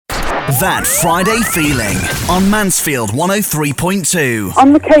That Friday feeling on Mansfield 103.2.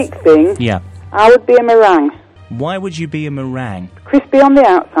 On the cake thing, Yeah. I would be a meringue. Why would you be a meringue? Crispy on the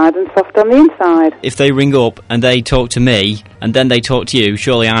outside and soft on the inside. If they ring up and they talk to me, and then they talk to you,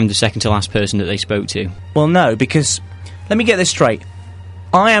 surely I'm the second to last person that they spoke to. Well, no, because... Let me get this straight.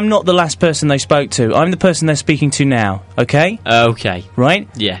 I am not the last person they spoke to. I'm the person they're speaking to now, okay? Okay. Right?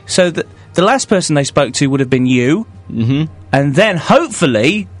 Yeah. So the last person they spoke to would have been you, and then,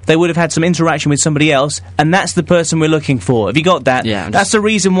 hopefully, they would have had some interaction with somebody else, and that's the person we're looking for. Have you got that? Yeah. That's the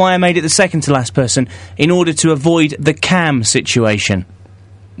reason why I made it the second to last person, in order to avoid the Cam situation.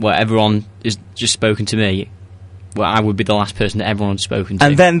 Well, everyone is just spoken to me. Well, I would be the last person that everyone had spoken to.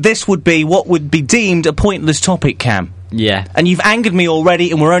 And then this would be what would be deemed a pointless topic, Cam. Yeah. And you've angered me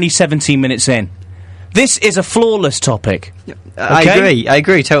already, and we're only 17 minutes in. This is a flawless topic. I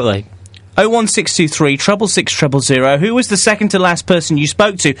agree, totally. 01623 666 000. Who was the second to last person you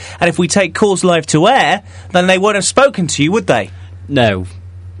spoke to? And if we take calls live to air, then they won't have spoken to you, would they? No.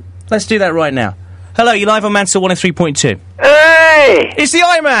 Let's do that right now. Hello, you live on Mansfield 103.2. Hey! It's the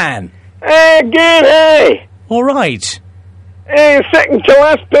I-Man! Hey, good, hey! All right. Hey, second to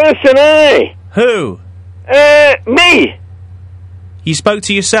last person, hey! Who? Me! You spoke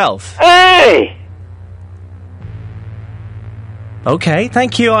to yourself? Hey! Okay,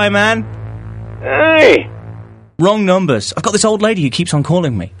 thank you, I-Man. Hey! Wrong numbers. I've got this old lady who keeps on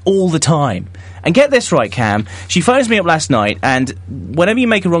calling me all the time. And get this right, Cam. She phones me up last night, and whenever you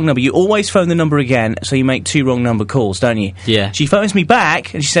make a wrong number, you always phone the number again, so you make 2 wrong number calls, don't you? Yeah. She phones me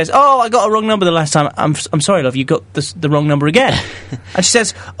back, and she says, "Oh, I got a wrong number the last time. I'm sorry, love, you got the wrong number again." And she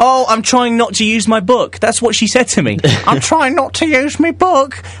says, "Oh, I'm trying not to use my book." That's what she said to me. "I'm trying not to use my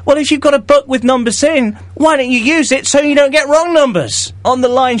book." Well, if you've got a book with numbers in, why don't you use it so you don't get wrong numbers? On the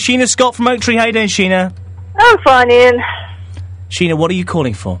line, Sheena Scott from Oak Tree. How you doing, Sheena? I'm fine, Ian. Sheena, what are you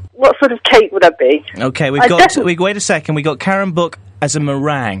calling for? What sort of cake would I be? Okay, wait a second. We got Karen Book as a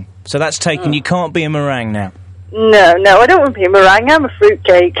meringue, so that's taken. You can't be a meringue now. No, I don't want to be a meringue. I'm a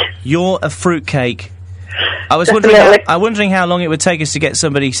fruitcake. You're a fruitcake. I was Definitely. wondering how long it would take us to get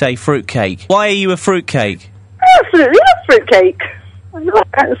somebody to say fruitcake. Why are you a fruitcake? I absolutely love fruitcake.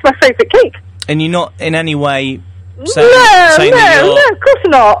 It's my favourite cake. And you're not in any way No, saying that you're of course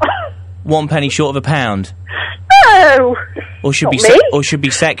not. 1 penny short of a pound, No. or should Not be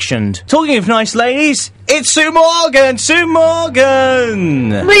sectioned. Talking of nice ladies, it's Sue Morgan. Sue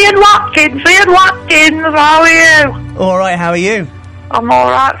Morgan. Ian Watkins, how are you? All right, how are you? I'm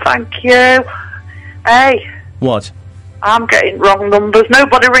alright, thank you. Hey, What? I'm getting wrong numbers.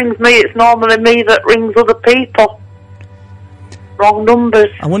 Nobody rings me, it's normally me that rings other people. Wrong numbers.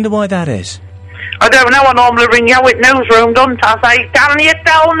 I wonder why that is. I don't know, I normally ring you at newsroom, don't I? I say, can you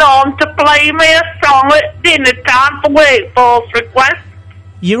tell Norm to play me a song at dinner time for Wakeful's request?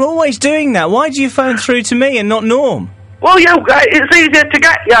 You're always doing that. Why do you phone through to me and not Norm? Well, it's easier to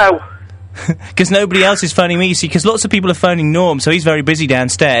get you. Because nobody else is phoning me, you see, because lots of people are phoning Norm, so he's very busy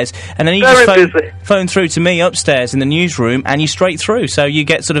downstairs, and then he Very just busy. phone through to me upstairs in the newsroom, and you straight through, so you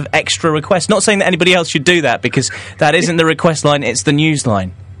get sort of extra requests. Not saying that anybody else should do that, because that isn't the request line, it's the news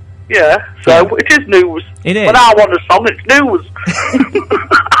line. Yeah, so it is news. It is. When I want a song, it's news.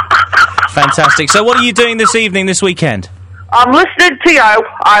 Fantastic. So what are you doing this evening, this weekend? I'm listening to you.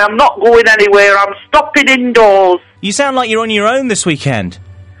 I am not going anywhere. I'm stopping indoors. You sound like you're on your own this weekend.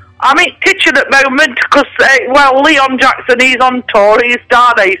 I'm in kitchen at the moment because, Leon Jackson, he's on tour. He's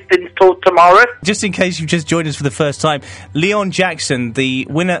down Hastings till tomorrow. Just in case you've just joined us for the first time, Leon Jackson, the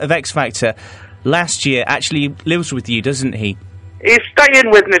winner of X Factor last year, actually lives with you, doesn't he? He's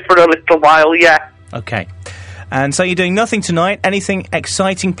staying with me for a little while, yeah. Okay. And so you're doing nothing tonight? Anything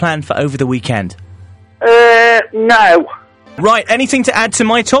exciting planned for over the weekend? No. Right, anything to add to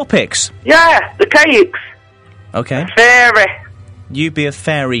my topics? Yeah, the cakes. Okay. Fairy. You be a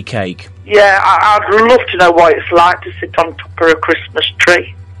fairy cake. Yeah, I'd love to know what it's like to sit on top of a Christmas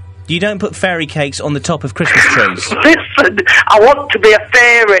tree. You don't put fairy cakes on the top of Christmas trees. Listen, I want to be a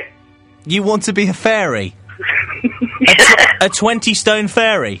fairy. You want to be a fairy? A 20-stone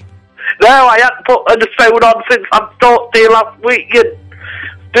fairy? No, I hadn't put a stone on since I talked to you last week, you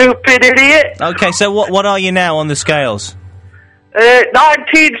stupid idiot. Okay, so what are you now on the scales?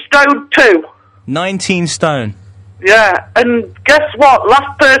 19 stone 2. 19 stone. Yeah, and guess what?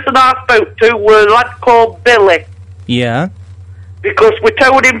 Last person I spoke to was a lad called Billy. Yeah? Because we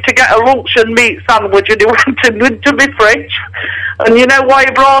told him to get a luncheon meat sandwich and he went into my fridge. And you know what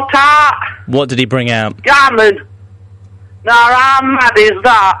he brought out? What did he bring out? Gammon. Now, how mad is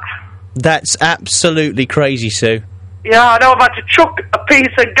that? That's absolutely crazy, Sue. Yeah, I know I've had to chuck a piece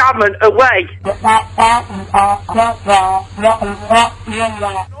of gammon away.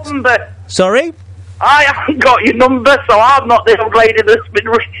 Number. Sorry? I haven't got your number, so I'm not the old lady that's been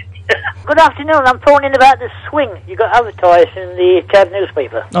ringing. Good afternoon, I'm phoning about the swing you got advertised in the Chad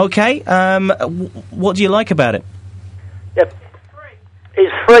newspaper. Okay, what do you like about it? Yep.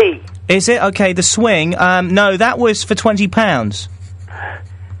 It's free. Is it? Okay, the swing, no, that was for £20.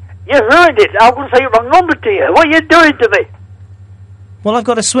 You ruined it. I'm going to say the wrong number to you. What are you doing to me? Well, I've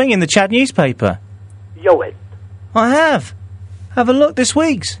got a swing in the Chad newspaper. Yo, it. I have. Have a look, this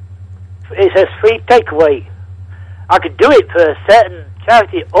week's. It says free takeaway. I could do it for a certain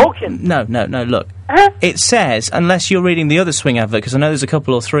charity auction. No, look. Huh? It says, unless you're reading the other swing advert, because I know there's a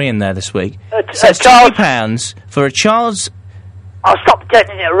couple or three in there this week, it says £20 for a child's... I'll stop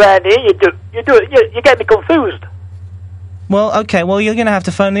getting it around here. You get me confused. Well, okay, well, you're going to have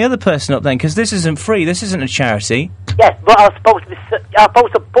to phone the other person up then, because this isn't free, this isn't a charity. Yes, but I'm supposed to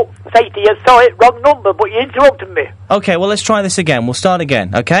say to you, sorry, wrong number, but you interrupted me. Okay, well, let's try this again. We'll start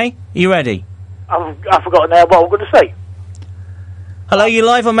again, okay? You ready? I've forgotten now what I'm going to say. Hello, you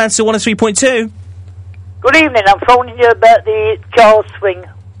live on Mansfield 103.2. Good evening, I'm phoning you about the Charles Swing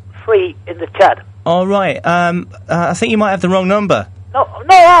free in the Chad. All right, I think you might have the wrong number. No,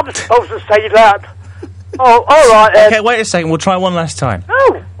 I'm supposed to say that. Oh, all right. Okay, wait a second. We'll try one last time.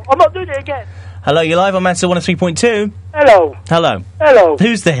 No, I'm not doing it again. Hello, you're live on Mansfield 103.2. Hello. Hello.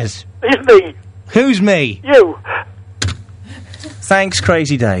 Who's this? It's me. Who's me? You. Thanks,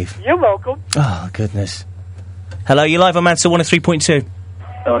 Crazy Dave. You're welcome. Oh, goodness. Hello, you're live on Mansfield 103.2.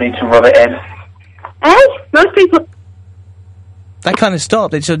 No need to rub it in. Most people... That kind of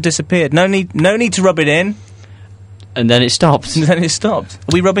stopped. It sort of disappeared. No need to rub it in. And then it stopped. And then it stopped.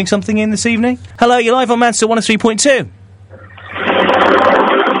 Are we rubbing something in this evening? Hello, you're live on Mansfield 103.2.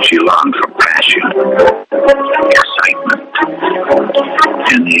 She longed for passion, excitement,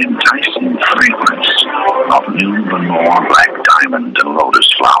 and the enticing fragrance of new Lenore Black Diamond and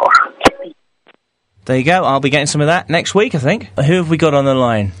Lotus Flower. There you go. I'll be getting some of that next week, I think. Who have we got on the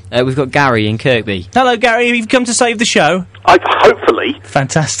line? We've got Gary in Kirkby. Hello, Gary. You've come to save the show? Hopefully.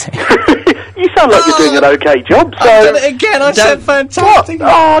 Fantastic. You sound like you're doing an okay job, so... I did it again. I said fantastic.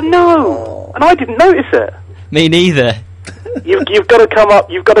 What? Oh, no. And I didn't notice it. Me neither. You've got to come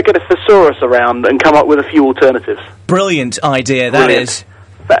up, you've got to get a thesaurus around and come up with a few alternatives. Brilliant idea, that is.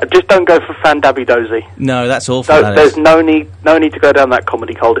 Just don't go for Fandabby-dozy. No, that's awful, There's no need to go down that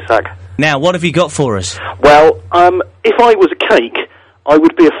comedy cul-de-sac. Now, what have you got for us? Well, if I was a cake, I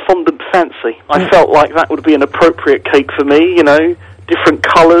would be a fondant fancy. I felt like that would be an appropriate cake for me, you know, different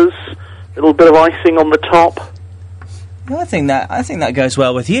colours, a little bit of icing on the top. I think that goes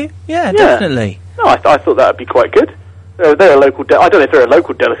well with you. Yeah, definitely. No, I thought that would be quite good. They're a local. I don't know if they're a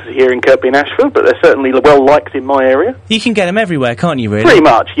local delicacy here in Kirkby and Ashfield, but they're certainly well liked in my area. You can get them everywhere, can't you? Really? Pretty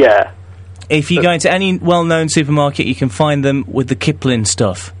much, yeah. If you go into any well-known supermarket, you can find them with the Kipling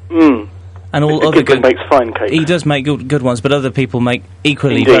stuff. And all other Kipling makes fine cakes. He does make good ones, but other people make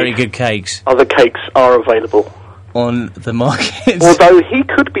equally Indeed. very good cakes. Other cakes are available on the market. Although he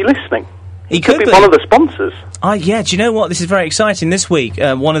could be listening. He could be one of the sponsors. Yeah, do you know what? This is very exciting. This week,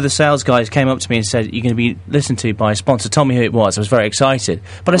 one of the sales guys came up to me and said, you're going to be listened to by a sponsor. Told me who it was. I was very excited.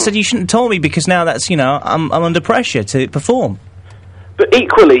 But I said, you shouldn't have told me, because now that's, I'm under pressure to perform. But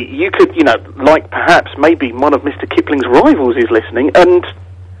equally, you could, like perhaps maybe one of Mr. Kipling's rivals is listening, and,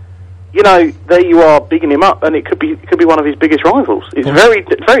 there you are bigging him up, and it could be one of his biggest rivals. It's very,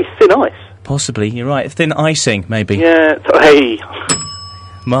 very thin ice. Possibly, you're right. Thin icing, maybe. Yeah, hey...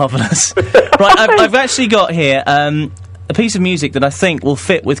 Marvellous. Right, I've actually got here a piece of music that I think will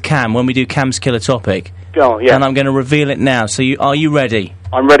fit with Cam when we do Cam's Killer Topic. Oh, yeah. And I'm going to reveal it now. So are you ready?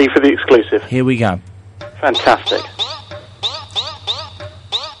 I'm ready for the exclusive. Here we go. Fantastic.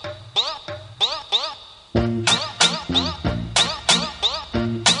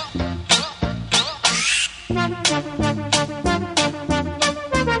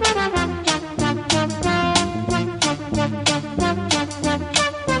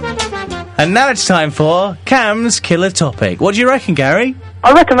 And now it's time for Cam's Killer Topic. What do you reckon, Gary?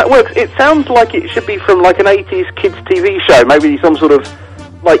 I reckon that works. It sounds like it should be from like an 80s kids TV show, maybe some sort of,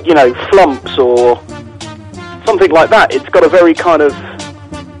 like, Flumps or something like that. It's got a very kind of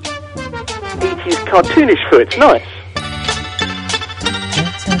 80s cartoonish feel. It's nice.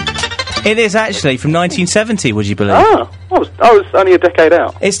 It is actually from 1970, would you believe? Ah, I was only a decade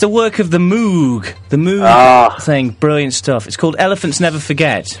out. It's the work of the Moog. The Moog thing. Brilliant stuff. It's called Elephants Never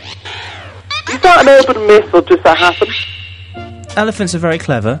Forget. Is that an urban myth, or does that happen? Elephants are very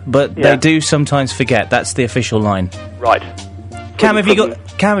clever, but they do sometimes forget. That's the official line. Right. Cam, have you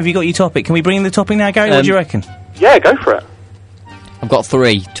got your topic? Can we bring in the topic now, Gary? What do you reckon? Yeah, go for it. I've got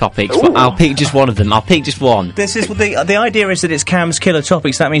 3 topics, Ooh. but I'll pick just one of them. I'll pick just one. This is the idea is that it's Cam's killer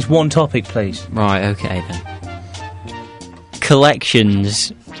topics. That means one topic, please. Right, okay then.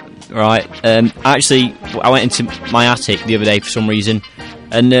 Collections. Right. Actually, I went into my attic the other day for some reason,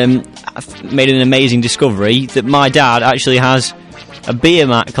 and I made an amazing discovery that my dad actually has a beer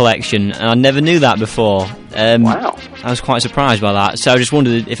mat collection, and I never knew that before. Wow. I was quite surprised by that. So I just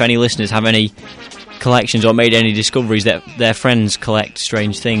wondered if any listeners have any collections or made any discoveries that their friends collect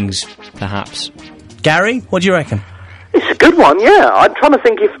strange things, perhaps. Gary, what do you reckon? It's a good one, yeah. I'm trying to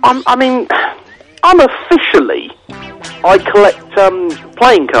think if... unofficially, I collect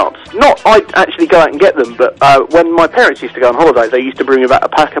playing cards. Not I actually go out and get them, but when my parents used to go on holiday, they used to bring me back a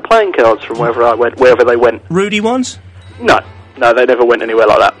pack of playing cards from wherever they went. Rudy ones? No, they never went anywhere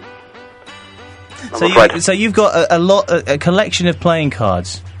like that. So you've got a collection of playing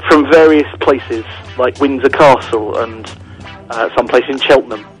cards from various places, like Windsor Castle and some place in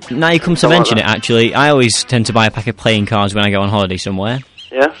Cheltenham. Now you come to mention it, actually, I always tend to buy a pack of playing cards when I go on holiday somewhere.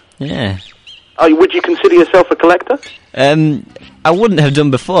 Yeah? Yeah. Oh, would you consider yourself a collector? I wouldn't have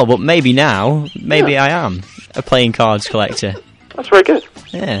done before, but maybe now, I am a playing cards collector. That's very good.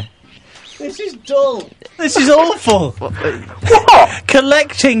 Yeah. This is dull. This is awful. What?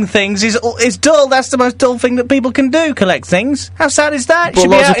 Collecting things is dull. That's the most dull thing that people can do. Collect things. How sad is that? But Should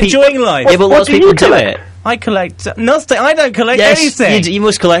be out enjoying life. Yeah, but lots of people do it. I collect nothing. I don't collect anything. You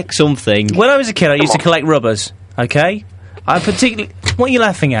must collect something. When I was a kid, I used to collect rubbers. Okay. I particularly... What are you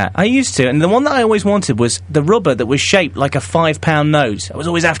laughing at? I used to, and the one that I always wanted was the rubber that was shaped like a £5 note. I was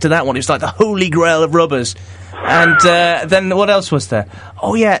always after that one. It was like the holy grail of rubbers. And then what else was there?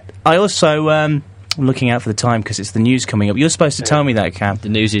 Oh, yeah, I also... I'm looking out for the time because it's the news coming up. You're supposed to tell me that, Cam. The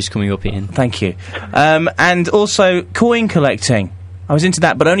news is coming up, Ian. Thank you. And also coin collecting. I was into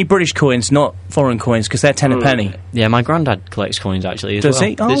that, but only British coins, not foreign coins, because they're 10 a penny. Yeah, my granddad collects coins, actually, as Does well.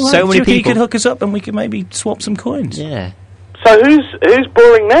 he? Oh, There's right. so many people... He could hook us up and we could maybe swap some coins. Yeah. So who's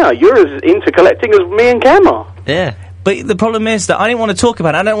boring now? You're as into collecting as me and Cam are. Yeah. But the problem is that I didn't want to talk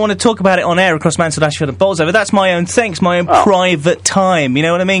about it. I don't want to talk about it on air across Mansfield, Ashfield and Bolsover. That's my own thing. It's my own private time. You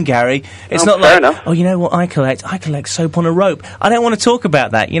know what I mean, Gary? It's not like, enough. oh, you know what I collect? I collect soap on a rope. I don't want to talk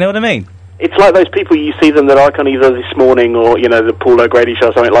about that. You know what I mean? It's like those people, you see them that Icon either this morning or, you know, the Paul O'Grady show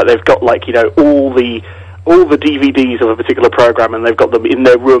or something, like they've got, like, you know, all the DVDs of a particular programme and they've got them in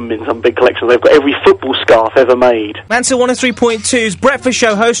their room in some big collection. They've got every football scarf ever made. Mansfield 103.2's Breakfast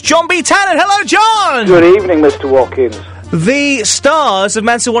Show host, John B. Tannen. Hello, John! Good evening, Mr. Watkins. The stars of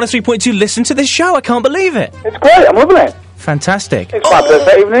Mansfield 103.2 listen to this show. I can't believe it. It's great. I'm loving it. Fantastic. It's my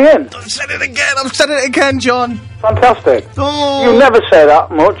birthday evening in. I've said it again. I've said it again, John. Fantastic. Oh. You never say that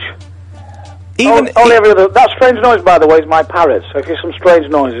much. Only every other... That strange noise, by the way, is my parrot. So if you hear some strange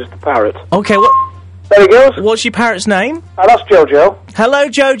noises, the parrot. Okay, what... There he goes. What's your parrot's name? That's Jojo. Hello,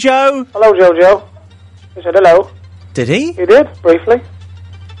 Jojo. Hello, Jojo. He said hello. Did he? He did, briefly.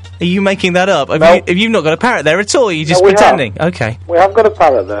 Are you making that up? Have you've not got a parrot there at all? Are you just No, we pretending? Okay. We have got a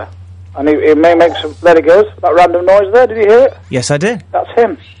parrot there. And he may make some... There he goes. That random noise there. Did you hear it? Yes, I did. That's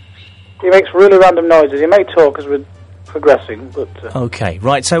him. He makes really random noises. He may talk as we're progressing, but... Okay,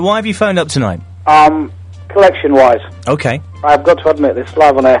 right. So why have you phoned up tonight? Collection-wise. Okay. I've got to admit this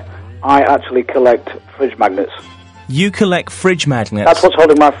live on air. I actually collect fridge magnets. You collect fridge magnets? That's what's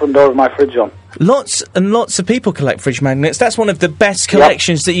holding my front door of my fridge on. Lots and lots of people collect fridge magnets. That's one of the best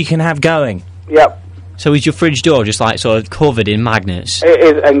collections that you can have going. Yep. So is your fridge door just like sort of covered in magnets? It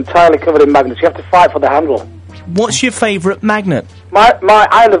is entirely covered in magnets. You have to fight for the handle. What's your favourite magnet? My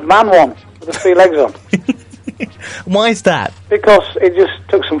Isle of Man one with the 3 legs on. Why is that? Because it just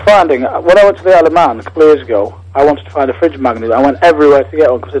took some finding. When I went to the Isle of Man a couple of years ago, I wanted to find a fridge magnet. I went everywhere to get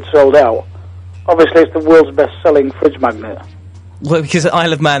one because it sold out. Obviously, it's the world's best-selling fridge magnet. Well, because at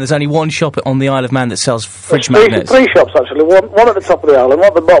Isle of Man, there's only one shop on the Isle of Man that sells fridge magnets. Three shops, actually. One at the top of the island, one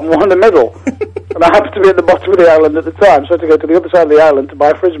at the bottom, one in the middle. And I happened to be at the bottom of the island at the time, so I had to go to the other side of the island to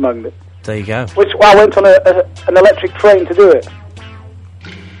buy a fridge magnet. There you go. Which I went on an electric train to do it.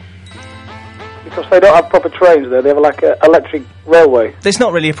 Because they don't have proper trains there, they have like an electric railway. It's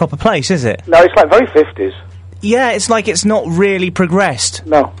not really a proper place, is it? No, it's like very 50s. Yeah, it's like it's not really progressed.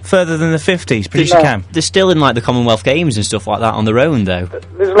 No. Further than the 50s, Producer Cam. They're still in like the Commonwealth Games and stuff like that on their own, though.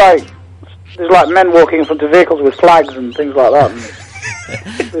 There's like men walking in front of vehicles with flags and things like that.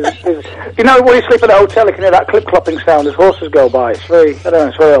 You know, when you sleep in a hotel, you can hear that clip-clopping sound as horses go by. It's very, I don't know,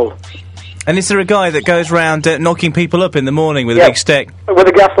 it's very old. And is there a guy that goes round knocking people up in the morning with a big stick? With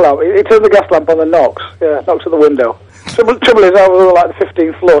a gas lamp. He turns the gas lamp on and knocks. Yeah, knocks at the window. Trouble is, I was like the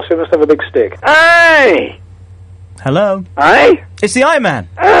 15th floor, so he must have a big stick. Hey! Hello? Hey? It's the Iron Man.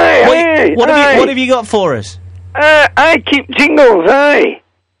 Hey! What have you got for us? I keep jingles, aye.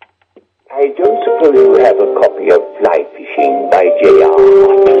 I don't suppose you have a copy of Fly Fishing by J.R.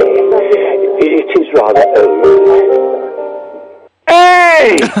 Hartley. It is rather old.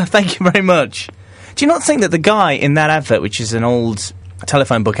 Hey! Thank you very much. Do you not think that the guy in that advert, which is an old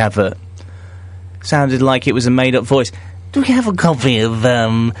telephone book advert, sounded like it was a made-up voice? Do we have a copy of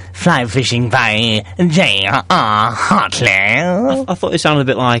Fly Fishing by J.R. Hartley? I thought it sounded a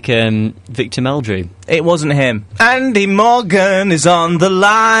bit like Victor Meldrew. It wasn't him. Andy Morgan is on the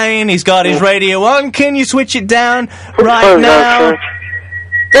line. He's got his radio on. Can you switch it down right now?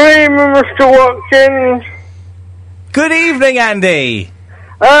 Good evening, Mr. Watkins. Good evening, Andy.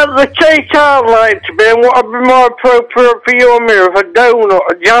 The cake I'd like to be, and what would be more appropriate for you and me, if a donut,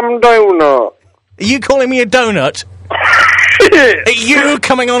 a jam donut. Are you calling me a donut? Are you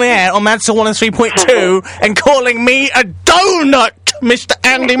coming on air on Mansell 103.2 and calling me a donut, Mr.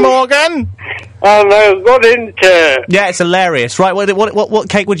 Andy Morgan? Oh no, got into it. Yeah, it's hilarious. Right, what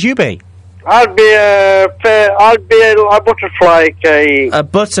cake would you be? I'd be a butterfly cake. A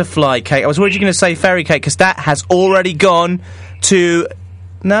butterfly cake. I was worried you were going to say fairy cake, because that has already gone to...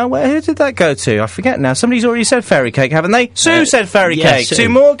 No, who did that go to? I forget now. Somebody's already said fairy cake, haven't they? Sue said fairy cake. Sue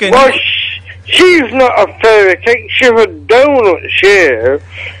Morgan. Well, she's not a fairy cake. She's a donut, she.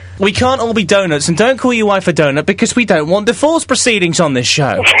 We can't all be donuts, and don't call your wife a donut, because we don't want divorce proceedings on this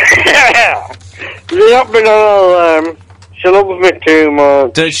show. She's not been on all, she loves me too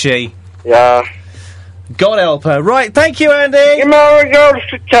much. Does she? Yeah. God help her. Right, thank you, Andy. Give my regards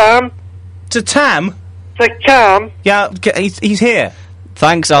to Tam. To Tam? To Tam. Yeah, he's here.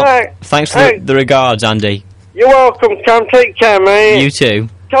 Thanks, thanks for the regards, Andy. You're welcome, Tam. Take care, mate. You too.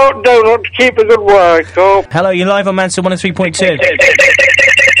 Talk donut to keep a good work up. Hello, you're live on Mansell 103.2.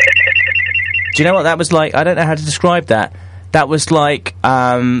 Do you know what that was like? I don't know how to describe that. That was like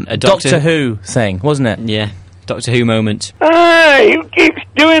a Doctor Who thing, wasn't it? Yeah, Doctor Who moment. Hey, who keeps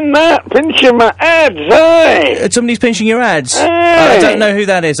doing that? Pinching my ads, hey! Somebody's pinching your ads? Hey. I don't know who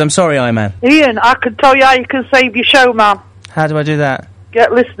that is. I'm sorry, Iron. Ian, I can tell you how you can save your show, man. How do I do that?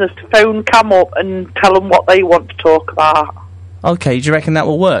 Get listeners to phone Cam up and tell them what they want to talk about. Okay, do you reckon that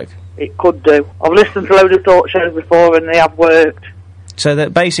will work? It could do. I've listened to a load of talk shows before and they have worked. So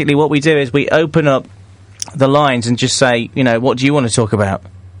that basically what we do is we open up the lines and just say, you know, what do you want to talk about?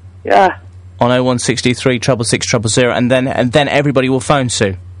 Yeah. On 01623 666 000, and then everybody will phone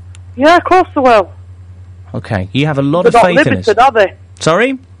Sue. Yeah, of course they will. Okay, you have a lot They're of faith in us. They're not limited, are they?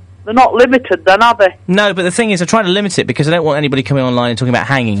 Sorry? They're not limited, then, are they? No, but the thing is, I try to limit it because I don't want anybody coming online and talking about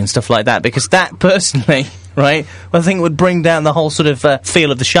hanging and stuff like that, because that, personally, right, I think would bring down the whole sort of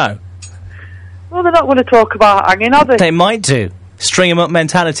feel of the show. Well, they're not going to talk about hanging, are they? They might do. String 'em up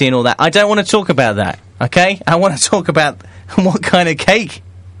mentality and all that. I don't want to talk about that, okay? I want to talk about what kind of cake.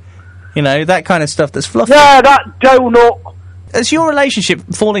 You know, that kind of stuff that's fluffy. Yeah, that donut. Is your relationship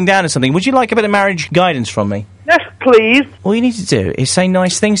falling down or something? Would you like a bit of marriage guidance from me? Yes, please. All you need to do is say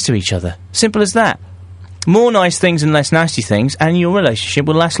nice things to each other. Simple as that. More nice things and less nasty things, and your relationship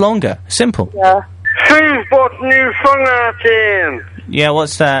will last longer. Simple. Yeah. Who's bought a new song out in? Yeah,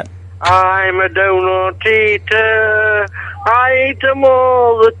 what's that? I'm a donut eater. I eat them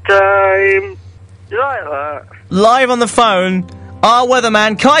all the time. You like that? Live on the phone, our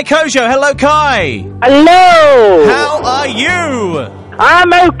weatherman, Kai Kojo. Hello, Kai. Hello. How are you?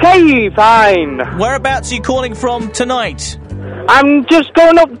 I'm okay, fine. Whereabouts are you calling from tonight? I'm just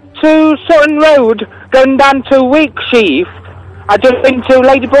going up to Sutton Road, going down to Weeksheaf. I've just been to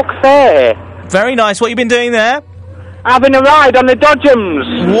Ladybrook Fair. Very nice. What have you been doing there? Having a ride on the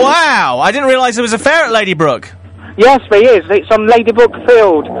Dodgems. Wow, I didn't realise there was a fair at Ladybrook. Yes, there is. It's on Ladybrook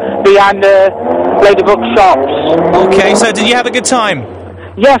Field, behind the Ladybrook shops. Okay, so did you have a good time?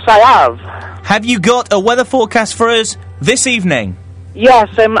 Yes, I have. Have you got a weather forecast for us this evening? Yes,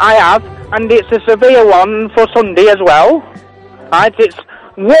 I have, and it's a severe one for Sunday as well. Right, it's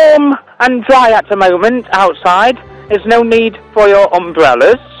warm and dry at the moment outside. There's no need for your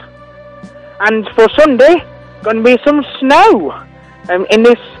umbrellas. And for Sunday, going to be some snow in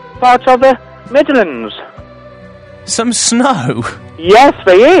this part of the Midlands. Some snow? Yes,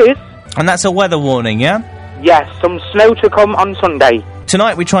 there is. And that's a weather warning, yeah? Yes, some snow to come on Sunday.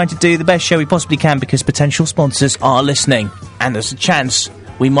 Tonight we're trying to do the best show we possibly can because potential sponsors are listening. And there's a chance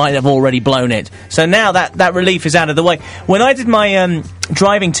we might have already blown it. So now that relief is out of the way. When I did my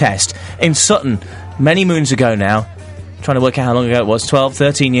driving test in Sutton many moons ago now, trying to work out how long ago it was, 12,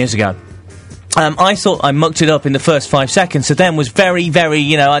 13 years ago, I thought I mucked it up in the first 5 seconds, so then was very, very,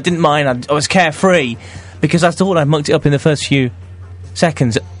 you know, I didn't mind, I was carefree, because I thought I mucked it up in the first few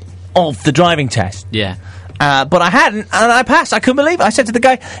seconds of the driving test. Yeah. But I hadn't, and I passed. I couldn't believe it. I said to the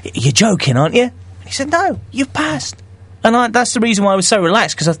guy, "You're joking, aren't you?" He He said, no, you've passed. And that's the reason why I was so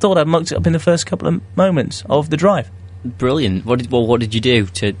relaxed, because I thought I'd mucked it up in the first couple of moments of the drive. Brilliant. What did you do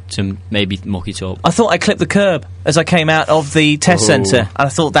to maybe muck it up? I thought I clipped the curb as I came out of the test centre, and I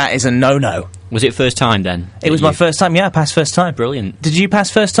thought that is a no-no. Was it first time then? It was my first time, yeah, I passed first time. Brilliant. Did you pass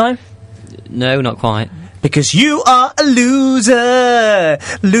first time? No, not quite. Because you are a loser!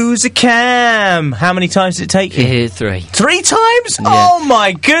 Loser Cam! How many times did it take you? 3. 3 times? Yeah. Oh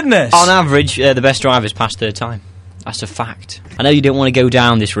my goodness! On average, the best drivers pass third time. That's a fact. I know you don't want to go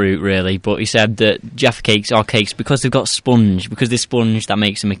down this route, really, but he said that Jaffa cakes are cakes because they've got sponge. Because there's sponge, that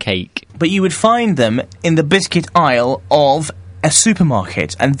makes them a cake. But you would find them in the biscuit aisle of a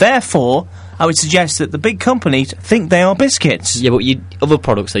supermarket, and therefore, I would suggest that the big companies think they are biscuits. Yeah, but other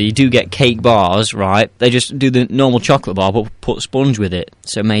products, though, you do get cake bars, right? They just do the normal chocolate bar, but put sponge with it.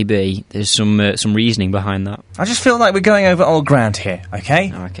 So maybe there's some reasoning behind that. I just feel like we're going over old ground here,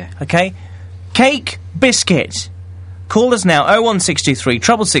 okay? Okay. Okay? Cake, biscuit. Call us now, 01623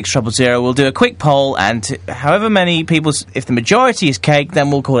 666 000. We'll do a quick poll, and however many people... If the majority is cake, then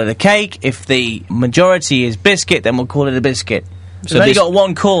we'll call it a cake. If the majority is biscuit, then we'll call it a biscuit. So we've only got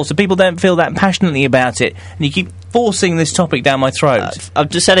one call, so people don't feel that passionately about it. And you keep forcing this topic down my throat. I've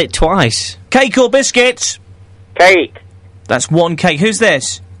just said it twice. Cake or biscuit? Cake. That's one cake. Who's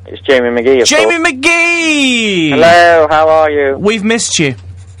this? It's Jamie McGee, of Jamie course. McGee! Hello, how are you? We've missed you.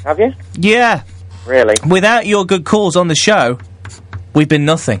 Have you? Yeah. Really? Without your good calls on the show, we've been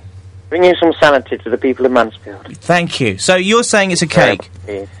nothing. Bringing some sanity to the people of Mansfield. Thank you. So you're saying it's a cake?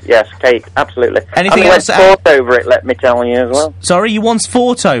 Yes, cake, absolutely. Anything and they else? went to court over it, let me tell you as well. Sorry, you once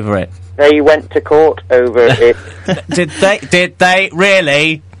fought over it? They went to court over it. Did they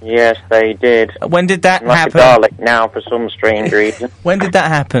really? Yes, they did. When did that happen? Like a garlic now for some strange reason. When did that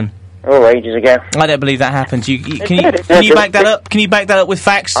happen? Oh, ages ago. I don't believe that happened. Can you back that up? Can you back that up with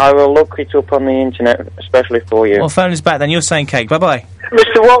facts? I will look it up on the internet, especially for you. Well, phone us back then. You're saying cake. Bye-bye.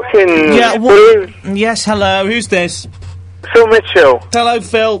 Mr. Watkins. Yeah, yes, hello. Who's this? Phil Mitchell. Hello,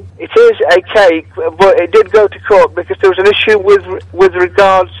 Phil. It is a cake, but it did go to court because there was an issue with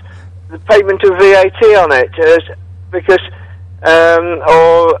regards the payment of VAT on it, because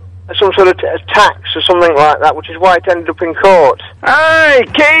or some sort of tax or something like that, which is why it ended up in court. Hey,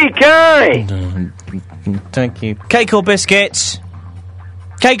 cake, hey! Thank you. Cake or biscuits?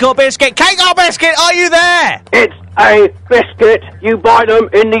 Cake or biscuit? Cake or biscuit? Are you there? It's a biscuit. You buy them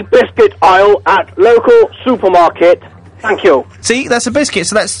in the biscuit aisle at local supermarket. Thank you. See, that's a biscuit,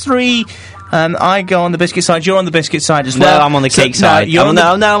 so that's 3... I go on the biscuit side, you're on the biscuit side as No, well. I'm on the cake side. No,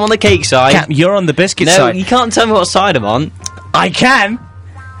 I'm on the cake side. Cap, you're on the biscuit side. No, you can't tell me what side I'm on. I can.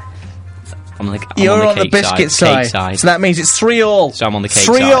 You're on the biscuit side. Cake side. So that means it's 3-all. So I'm on the cake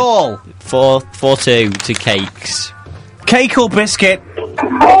side. 3-all. 4-2 to cakes. Cake or biscuit?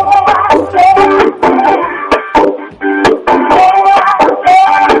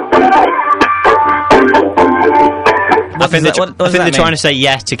 I think they're trying to say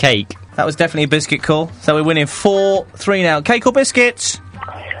yes to cake. That was definitely a biscuit call. So we're winning 4-3 now. Cake or biscuits?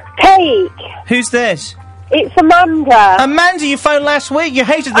 Cake. Who's this? It's Amanda. Amanda, you phoned last week. You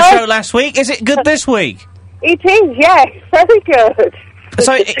hated the show last week. Is it good this week? It is, yes. Very good.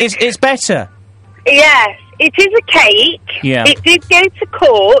 So it's better? Yes. It is a cake. Yeah. It did go to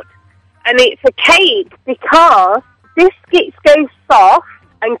court, and it's a cake because biscuits go soft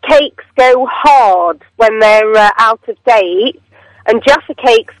and cakes go hard when they're out of date, and Jaffa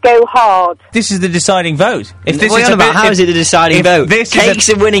cakes go hard. This is the deciding vote. If this what is are you on about? How is it the deciding vote? Cakes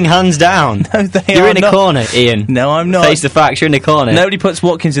are winning hands down. No, they You're are in a not. corner, Ian. No, I'm not. Face the facts, you're in a corner. Nobody puts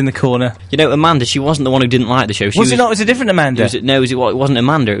Watkins in the corner. You know, Amanda, she wasn't the one who didn't like the show. Was it not? It was a different Amanda. It wasn't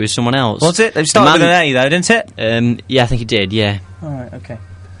Amanda, it was someone else. Was it? It started with an A, though, didn't it? Yeah, I think it did, yeah. Alright, okay.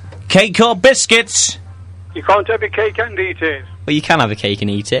 Cake or biscuits? You can't have a cake and eat it. Well, you can have a cake and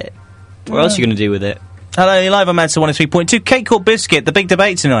eat it. What else are you going to do with it? Hello, you're live on Manchester 103.2. Cake or biscuit? The big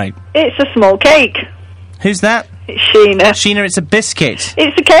debate tonight. It's a small cake. Who's that? It's Sheena. Sheena, it's a biscuit.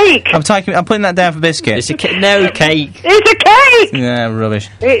 It's a cake. I'm putting that down for biscuit. It's a no cake. It's a cake. Yeah, rubbish.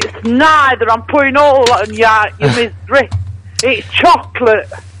 It's neither. I'm putting all on your misery. It's chocolate.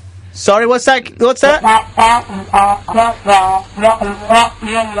 Sorry, what's that? What's that?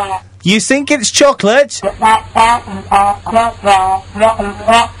 You think it's chocolate?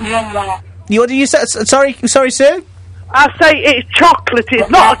 What do you say? Sorry, Sue? I say it's chocolate. It's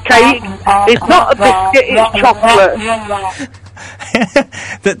not a cake. It's not a biscuit. It's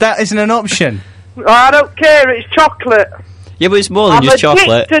chocolate. That isn't an option. I don't care. It's chocolate. Yeah, but it's more than I'm just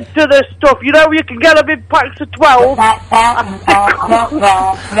chocolate. addicted to the stuff. You know, you can get them in packs of 12.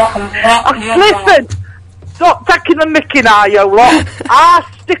 Listen. stop taking the mickey now, you lot. I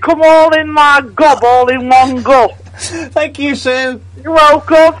stick 'em all in my gob, all in one go. Thank you, Sue. You're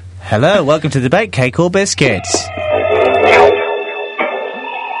welcome. Hello, welcome to Debate, Cake or Biscuits.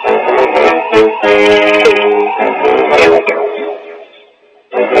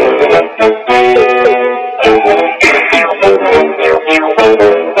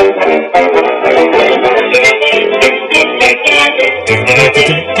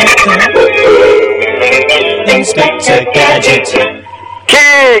 Inspector Gadget.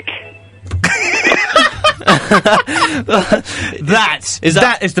 Cake!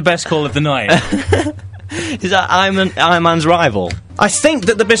 That is the best call of the night. Is that Iron Man's rival? I think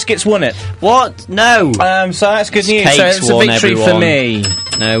that the Biscuits won it. What? No. So that's good news. Cakes So it's a won, victory everyone. for me.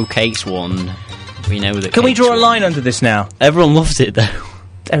 No, Cakes won. We know that. Can we Cakes draw a won. line under this now? Everyone loves it though.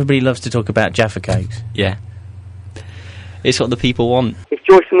 Everybody loves to talk about Jaffa cakes. Yeah. It's what the people want. If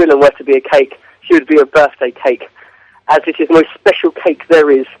Joyce Millen were to be a cake, she would be a birthday cake, as it is the most special cake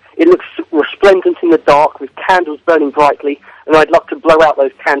there is. It looks resplendent in the dark, with candles burning brightly, and I'd love to blow out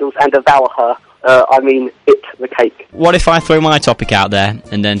those candles and devour her. The cake. What if I throw my topic out there,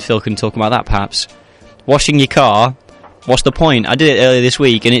 and then Phil can talk about that, perhaps? Washing your car, what's the point? I did it earlier this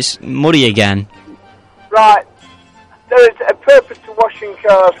week, and it's muddy again. Right. There is a purpose to washing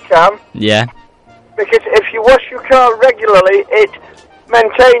cars, Cam, Yeah. because if you wash your car regularly, it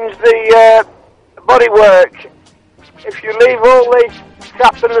maintains the bodywork. If you leave all the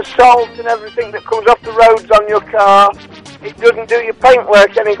crap and the salt and everything that comes off the roads on your car, it doesn't do your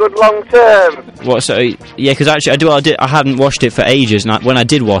paintwork any good long term. What? So yeah, because actually I hadn't washed it for ages, and when I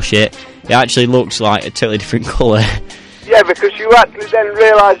did wash it, it actually looks like a totally different colour. Yeah, because you actually then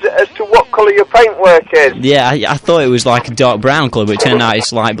realise as to what colour your paintwork is. Yeah, I thought it was like a dark brown colour, but it turned out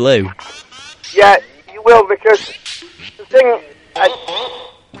it's light blue. Yeah, you will, because the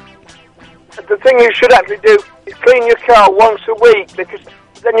thing you should actually do is clean your car once a week, because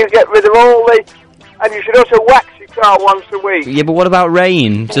then you get rid of all the... And you should also wax your car once a week. Yeah, but what about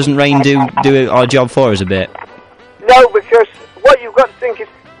rain? Doesn't rain do our job for us a bit? No, because what you've got to think is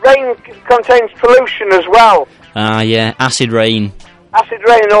rain contains pollution as well. Yeah, acid rain. Acid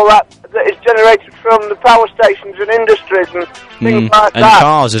rain and all that is generated from the power stations and industries and things like and that.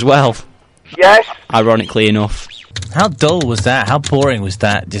 cars as well. Yes. Ironically enough. How dull was that? How boring was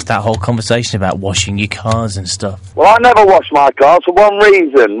that? Just that whole conversation about washing your cars and stuff. Well, I never wash my car for one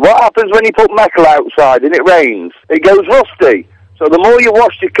reason. What happens when you put metal outside and it rains? It goes rusty. So the more you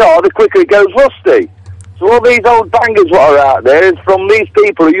wash your car, the quicker it goes rusty. So all these old bangers what are out there is from these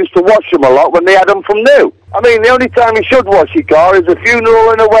people who used to wash them a lot when they had them from new. I mean, the only time you should wash your car is a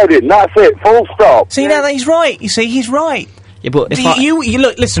funeral and a wedding. That's it, full stop. See, now that he's right. You see, he's right. Yeah, but if you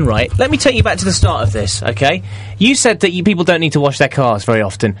look, listen, right? Let me take you back to the start of this, okay? You said that people don't need to wash their cars very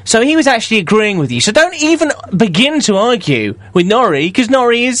often, so he was actually agreeing with you. So don't even begin to argue with Norrie, because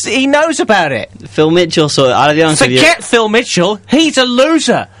Norrie he knows about it. Phil Mitchell, so I'll be honest with you. Forget Phil Mitchell. He's a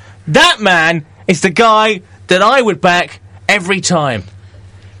loser. That man is the guy that I would back every time.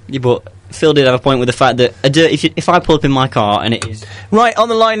 Yeah, but Phil did have a point with the fact that if I pull up in my car and it is... Right, on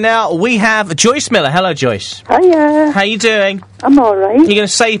the line now, we have Joyce Miller. Hello, Joyce. Hiya. How you doing? I'm alright. You're going to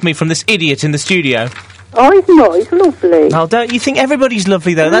save me from this idiot in the studio. Oh, he's not. He's lovely. Oh, don't you think everybody's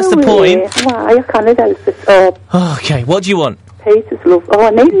lovely, though? That's the point. Why? I can't help it. Oh, Okay, what do you want? Peter's lovely. Oh,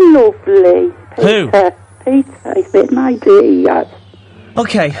 I need lovely. Who? Peter. He's made my day.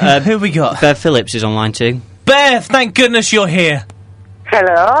 Okay, who we got? Bev Phillips is online too. Bev, thank goodness you're here.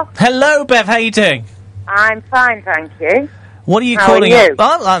 Hello. Hello, Bev, how you doing? I'm fine, thank you. What are you How calling are you?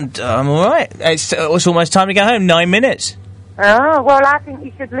 up? Oh, I'm alright. It's almost time to go home. 9 minutes. Oh, well, I think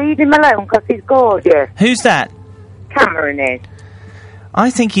you should leave him alone because he's gorgeous. Who's that? Cameron is. I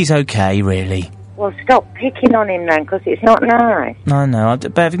think he's okay, really. Well, stop picking on him then because it's not nice. No, no.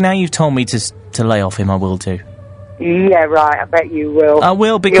 Bev, now you've told me to lay off him, I will do. Yeah, right, I bet you will. I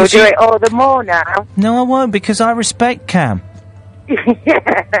will, because You'll do it all the more now. No, I won't, because I respect Cam.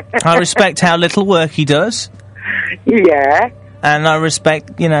 I respect how little work he does. Yeah. And I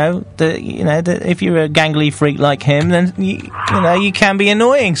respect, that if you're a gangly freak like him, then you can be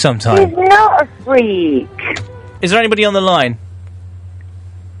annoying sometimes. He's not a freak. Is there anybody on the line?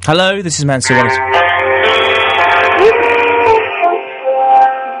 Hello, this is Mansell Wallace.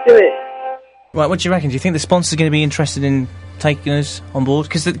 Do it. Right, what do you reckon? Do you think the sponsors are going to be interested in taking us on board?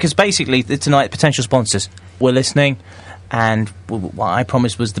 Because basically, tonight, potential sponsors were listening, and what I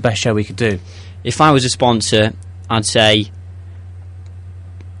promised was the best show we could do. If I was a sponsor, I'd say...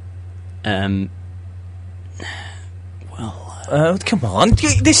 come on.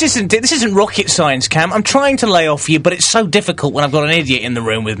 This isn't rocket science, Cam. I'm trying to lay off you, but it's so difficult when I've got an idiot in the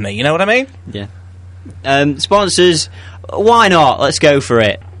room with me. You know what I mean? Yeah. Sponsors, why not? Let's go for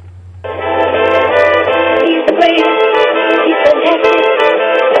it.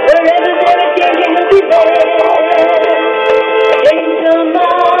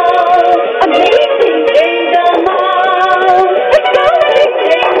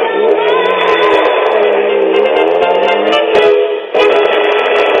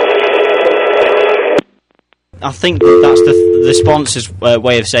 I think that's the sponsor's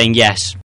way of saying yes.